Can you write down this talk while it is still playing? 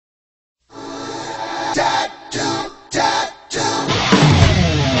Okay,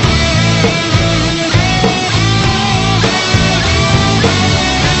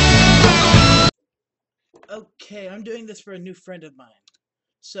 I'm doing this for a new friend of mine.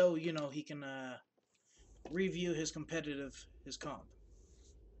 So, you know, he can review his comp.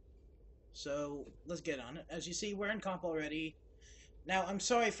 So, let's get on it. As you see, we're in comp already. Now, I'm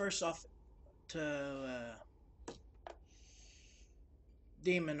sorry first off to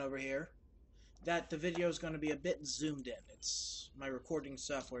Demon over here that the video is going to be a bit zoomed in. It's my recording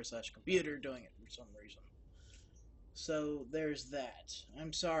software / computer doing it for some reason. So, there's that.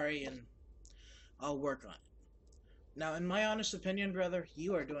 I'm sorry, and I'll work on it. Now, in my honest opinion, brother,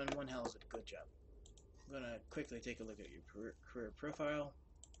 you are doing one hell of a good job. I'm going to quickly take a look at your career profile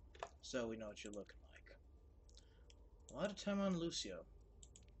so we know what you're looking like. A lot of time on Lucio.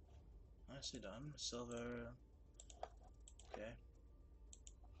 Nicely done. Silver. Okay.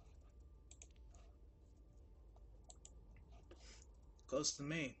 Close to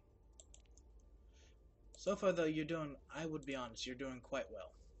me. So far, though, you're doing, I would be honest, you're doing quite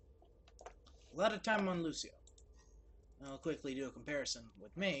well. A lot of time on Lucio. I'll quickly do a comparison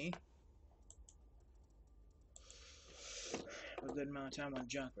with me. A good amount of time on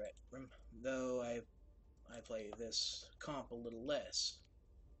Junkrat, though I play this comp a little less.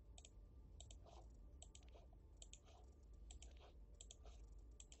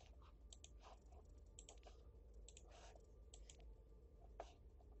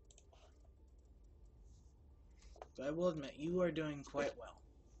 So I will admit, you are doing quite well.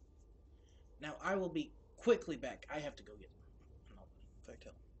 Now, I will be quickly back. I have to go get him.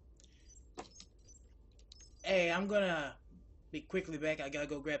 Hey, I'm gonna be quickly back. I gotta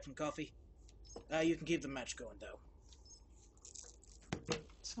go grab some coffee. You can keep the match going, though.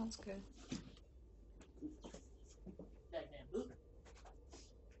 Sounds good.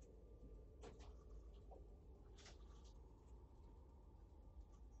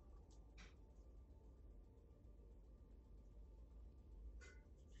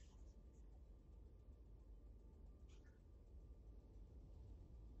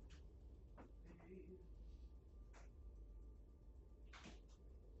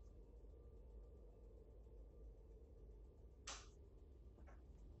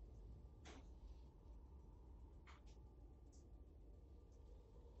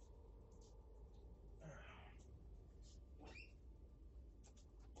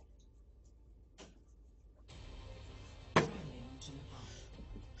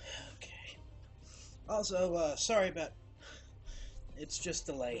 Okay. Also, sorry about... It's just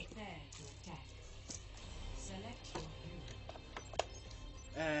delay.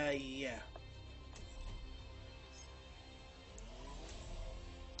 Yeah.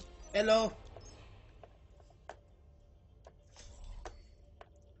 Hello?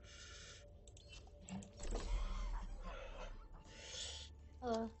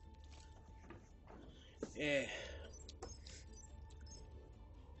 Hello. Yeah.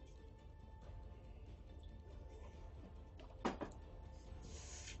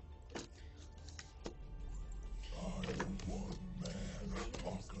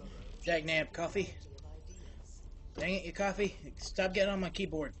 Jagnab, coffee? Dang it, your coffee? Stop getting on my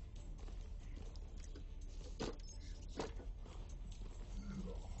keyboard. It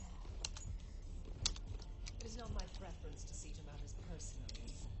is not my preference to see to matters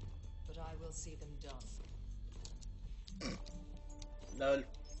personally, but I will see them done. Lol.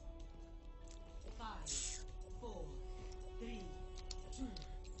 5, 4, 3, 2,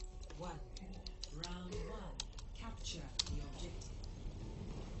 1. Round 1. Capture the objective.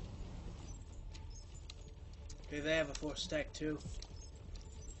 Okay, they have a 4 stack too.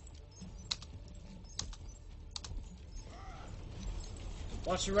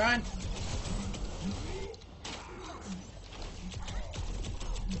 Watch the run.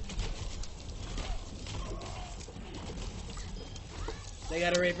 They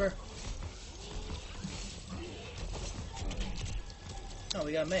got a Reaper. Oh,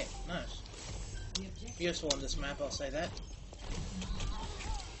 we got me. Nice. Useful on this map, I'll say that.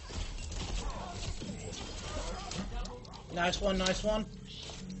 Nice one, nice one.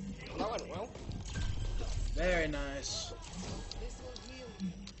 That went well. Very nice.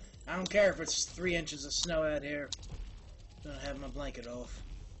 I don't care if it's 3 inches of snow out here. Don't have my blanket off.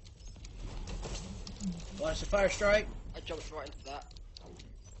 Watch the fire strike. I jumped right into that.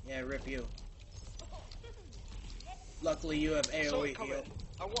 Yeah, rip you. Luckily you have I saw AoE it coming. heal.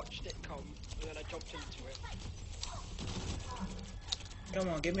 I watched it come, and then I jumped into it. Come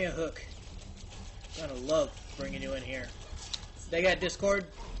on, give me a hook. I'm gonna love bringing you in here. They got Discord.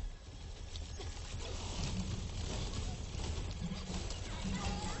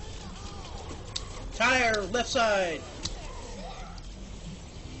 Tire, left side.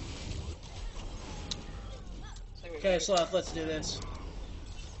 Okay, Sloth, let's do this.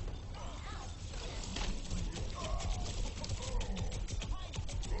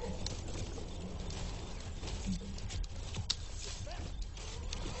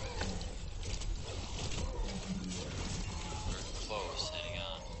 Close, hang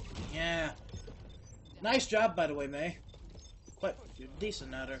on. Yeah. Nice job, by the way, May. Quite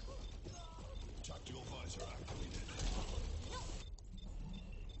decent at her. Tactical visor activated.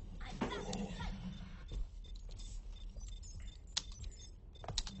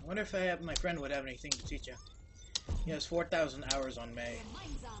 I wonder if my friend would have anything to teach you. He has 4,000 hours on May.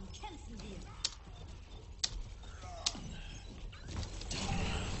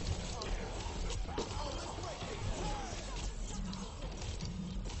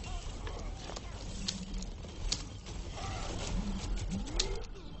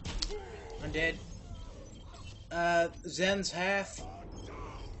 I'm dead. Zen's half.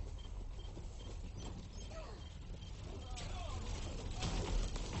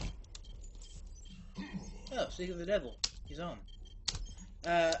 Oh, Seek of the Devil. He's home.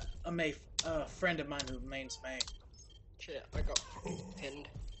 A friend of mine who mains May. Shit, I got pinned.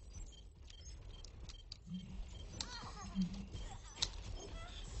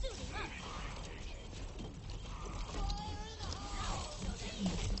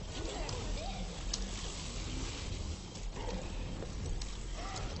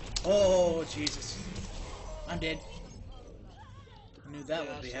 Oh, Jesus. I'm dead. I knew that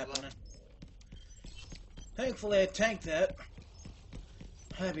Yeah, would be I saw happening. that. Thankfully, I tanked that.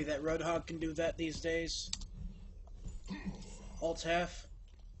 Happy that Roadhog can do that these days. Alt half.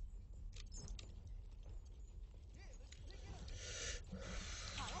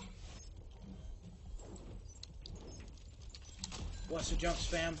 What's the jump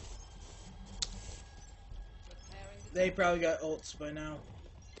spam? They probably got ults by now.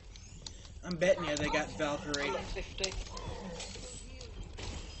 I'm betting you they got Valkyrie. I'm at 50.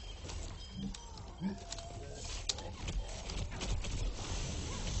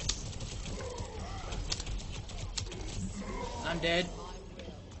 I'm dead.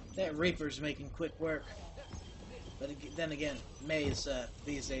 That Reaper's making quick work. But then again, Maze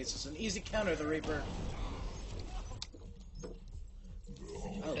these days is an easy counter, the Reaper.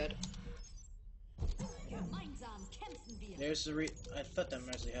 Oh, Dead. there's the I thought that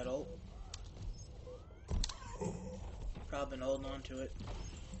Mercy had ult. Probably been holding on to it.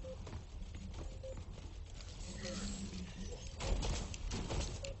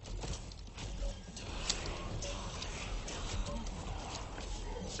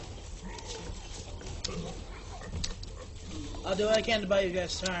 I'll do what I can to buy you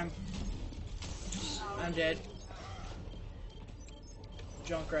guys time. I'm dead.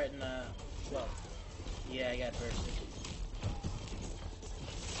 Junkrat and, well, yeah, I got first.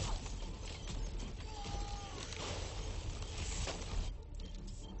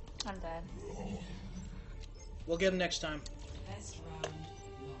 I'm dead. We'll get him next time. Best round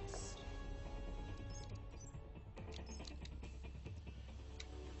lost.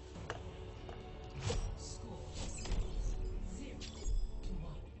 Score 0-1.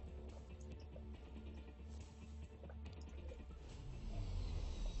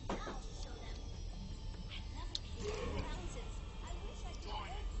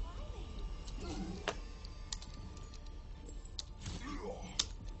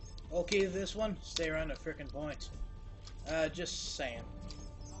 Okay, this one, stay around the frickin' point. Just saying.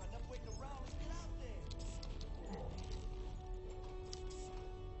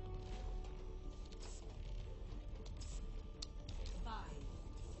 Five,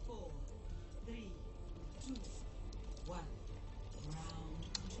 four, three, two, one. Round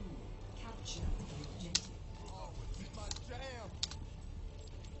two. Capture the objective.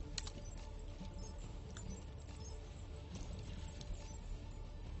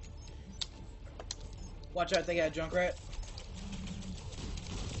 Watch out, they got a Junkrat.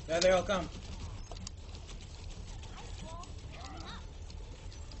 There they all come.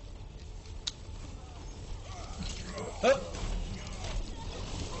 Oh!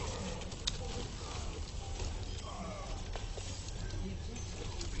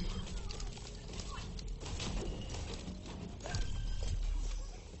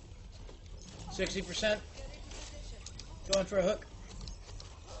 %60%. Going for a hook.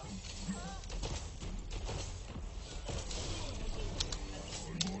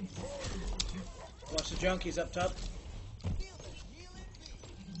 Watch the junkies up top.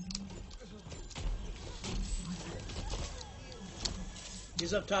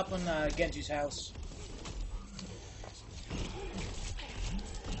 He's up top on Genji's house.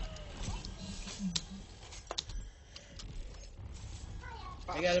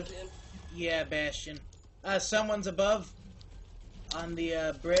 I got a Bastion. yeah, Bastion. Someone's above on the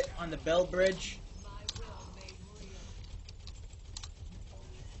on the bell bridge.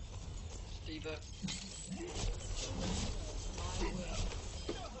 Fever.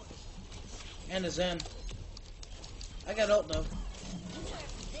 And a Zen. I got ult though.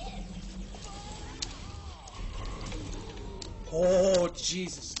 Oh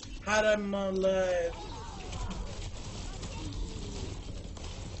Jesus! How'd I'm alive?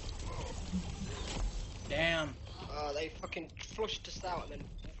 Damn. They fucking flushed us out and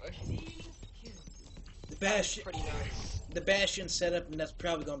then. The Bastion. Pretty nice. The Bastion setup, and that's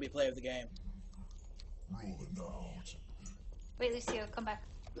probably gonna be player of the game. Rolling out. Wait, Lucio, come back.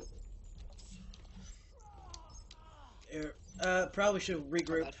 Here, probably should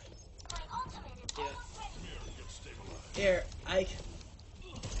regroup. Yeah. Here, I.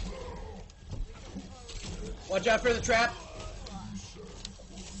 Watch out for the trap.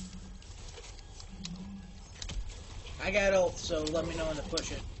 I got ult, so let me know when to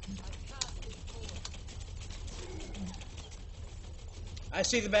push it. I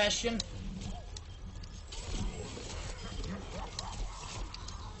see the Bastion.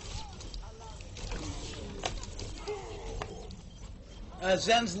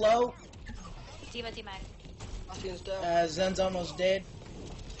 Zen's low. D.Va T-Mac. Bastion's down. Zen's almost dead.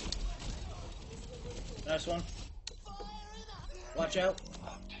 Nice one. Watch out.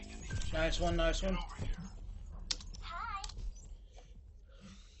 Nice one, nice one.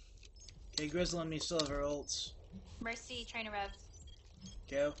 Okay, Grizzle and me still have our ults. Mercy trying to rev.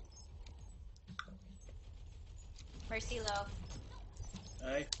 Go. Mercy low.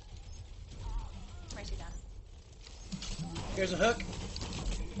 Aye. Mercy down. Here's a hook.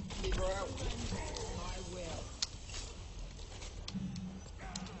 Fever out.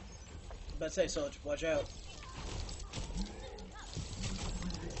 About to say, Soldier, watch out.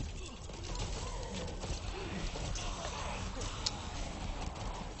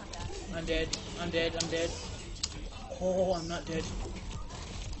 I'm down. I'm dead. I'm dead. I'm dead. Oh, I'm not dead.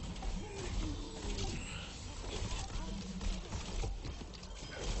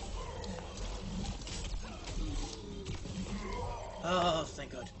 Oh,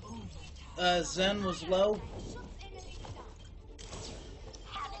 thank God. Zen was low.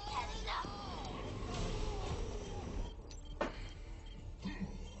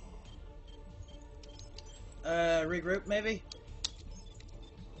 Regroup maybe?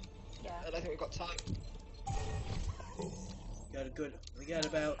 Yeah. I don't think we've got time. Got a good. We got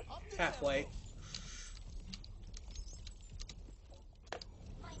about halfway.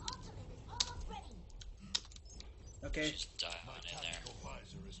 Okay, Just dive on in there. Tactical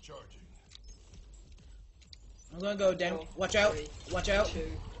visor is charging. I'm gonna go down. 4, Watch out! 3, Watch out! 2,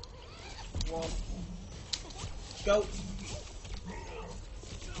 1. Go!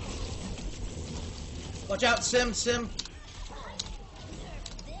 Watch out, Sim! Sim!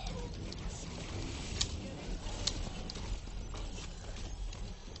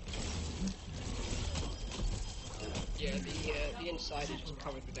 Yeah, the inside is just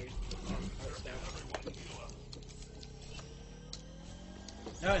covered with those parts now.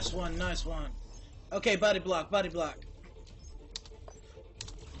 Nice one, nice one. Okay, body block, body block.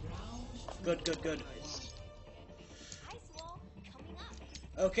 Good, good, good. Nice.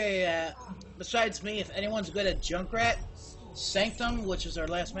 Okay, besides me, if anyone's good at Junkrat, Sanctum, which is our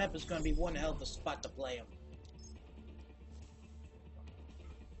last map, is going to be one hell of a spot to play him.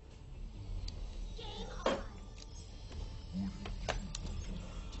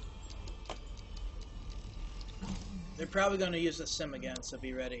 They're probably going to use the Sim again, so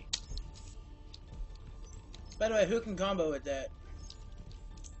be ready. By the way, who can combo with that?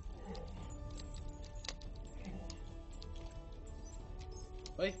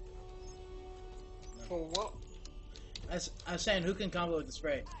 Wait, For what? I was saying, who can combo with the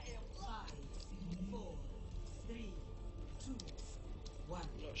spray? 5, 4, 3, 2, 1.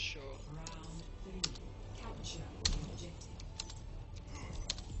 Not sure. Round 3. Capture the objective.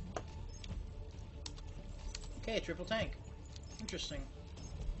 Okay, triple tank. Interesting.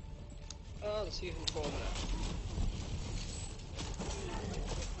 Oh, the season 4 there.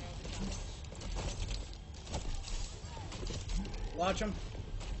 Watch him.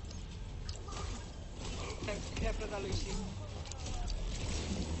 Careful of that, Lucy.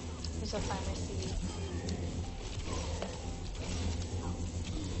 There's a fine Mercy.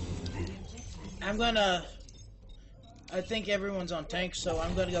 I'm gonna. I think everyone's on tank, so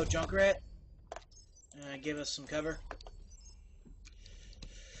I'm gonna go Junkrat. Give us some cover.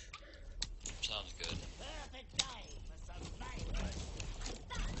 Sounds good.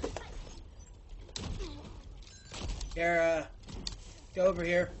 Here, Go over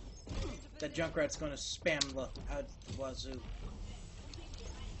here. That Junkrat's gonna spam the out the wazoo.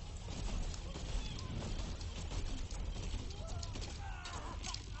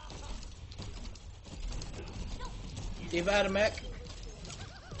 Give out a mech.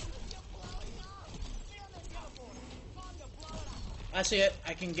 I see it.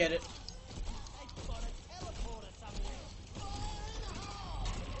 I can get it.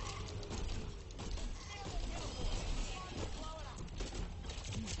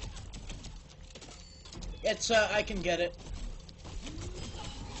 It's I can get it.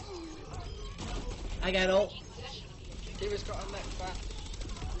 I got ult. Diva's got a mech back.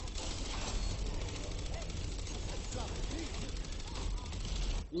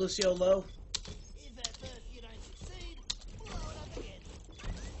 Lucio low.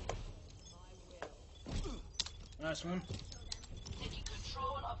 Nice one. Taking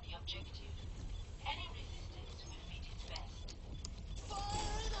control of the objective. Any resistance will meet its best.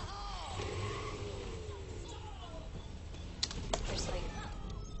 There's like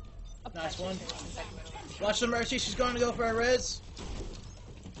a Nice one. second. Watch the Mercy. She's going to go for a res.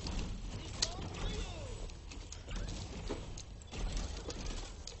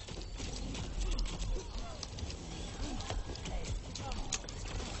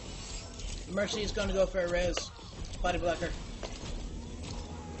 Mercy is going to go for a res. Body blocker.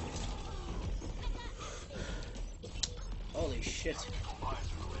 Holy shit.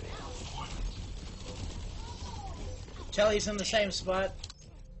 Telly's in the same spot.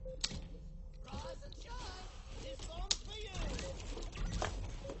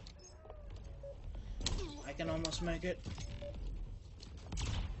 I can almost make it.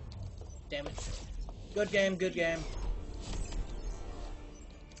 Damn it. Good game, good game.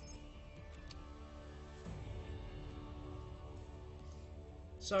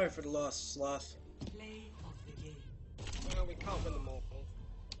 Sorry for the loss, Sloth. Play of the game. Well, we can't win them all.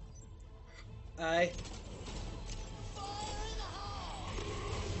 Aye.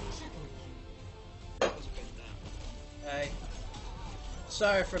 That was a bit down. Aye.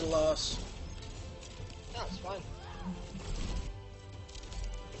 Sorry for the loss. No, it's fine.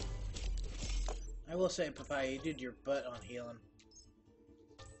 I will say, Papaya, you did your butt on healing.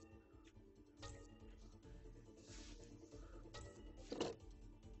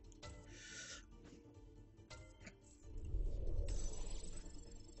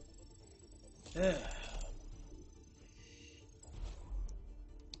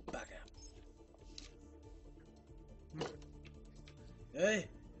 Back out. Hey.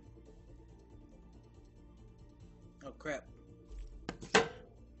 Oh crap.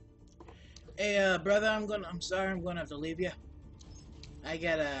 Hey, brother, I'm sorry, I'm gonna have to leave you. I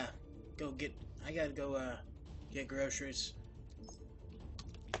gotta go get groceries.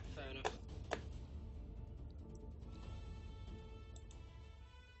 Fair enough.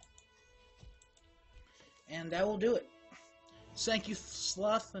 And that will do it. Thank you,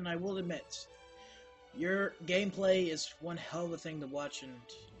 Sloth, and I will admit, your gameplay is one hell of a thing to watch, and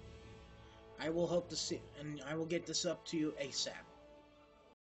I will hope to see, and I will get this up to you ASAP.